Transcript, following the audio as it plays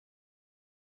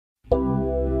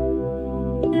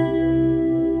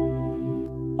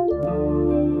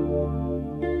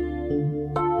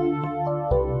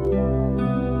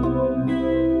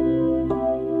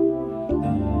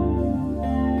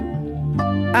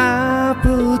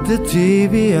put the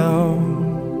TV on,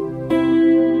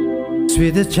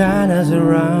 switch the channels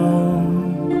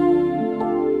around,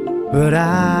 but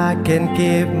I can't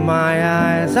keep my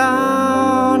eyes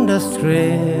on the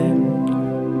screen.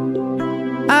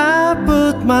 I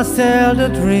put myself to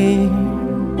dream,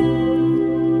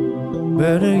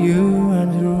 but you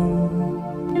and you.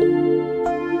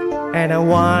 And I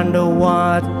wonder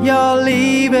what your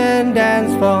leaving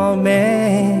dance for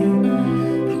me.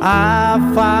 I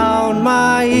found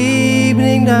my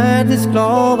evening that is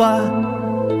clover,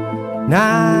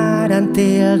 night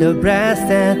until the breast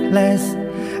endless,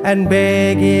 and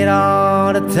beg it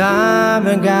all the time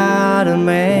and God and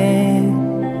me.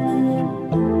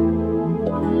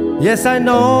 Yes, I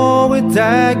know we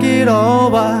take it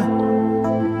over.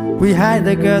 We had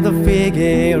to get to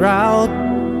figure out,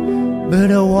 but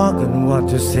I walk on what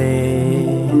to say.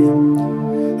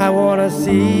 I wanna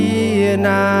see you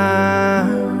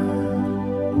now.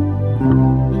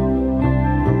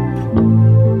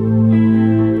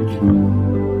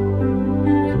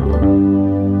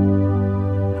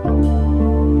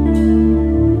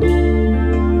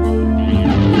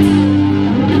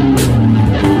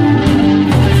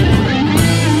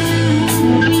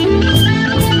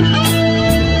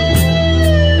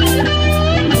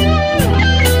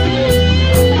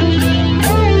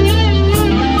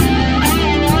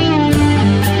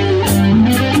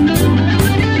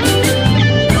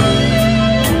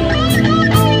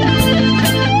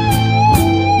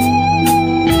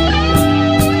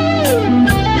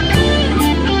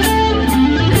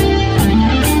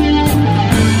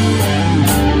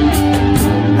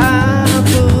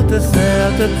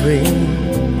 The dream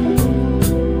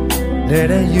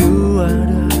that you are.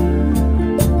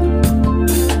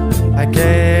 I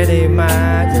can't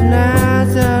imagine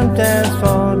sometimes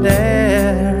for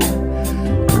there.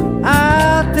 I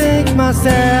think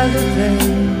myself a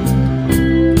dream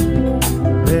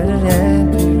better than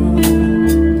you,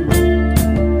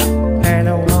 and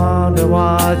I wonder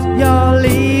what you're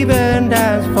leaving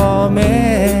dance for me.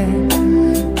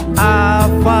 I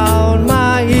found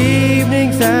my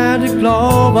evenings and the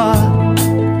clover,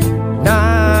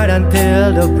 night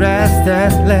until the breast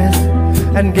endless,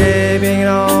 and giving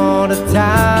all the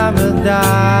time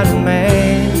without me.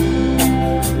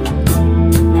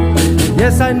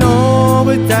 Yes, I know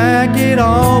we take it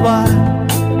over.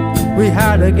 We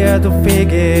had to get to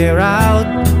figure out,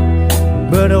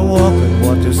 but I walk with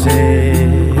what to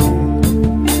say.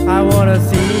 I wanna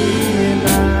see